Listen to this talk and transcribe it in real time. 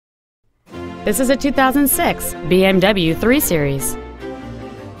This is a 2006 BMW 3 Series.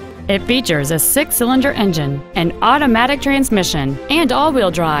 It features a 6-cylinder engine, an automatic transmission, and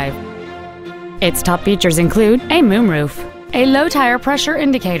all-wheel drive. Its top features include a moonroof, a low tire pressure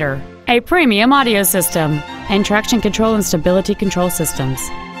indicator, a premium audio system, and traction control and stability control systems.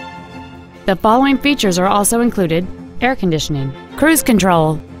 The following features are also included: air conditioning, cruise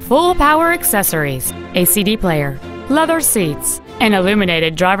control, full power accessories, a CD player, leather seats, an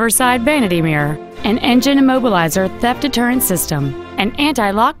illuminated driver's side vanity mirror, an engine immobilizer theft deterrent system, an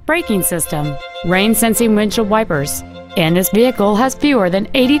anti-lock braking system, rain-sensing windshield wipers, and this vehicle has fewer than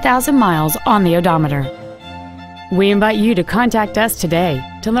 80,000 miles on the odometer. We invite you to contact us today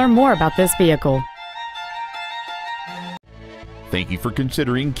to learn more about this vehicle. Thank you for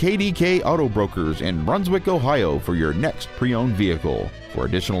considering KDK Auto Brokers in Brunswick, Ohio for your next pre-owned vehicle. For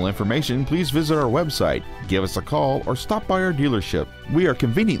additional information, please visit our website, give us a call, or stop by our dealership. We are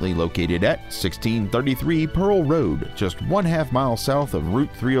conveniently located at 1633 Pearl Road, just 1/2 mile south of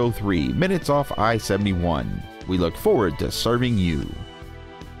Route 303, minutes off I-71. We look forward to serving you.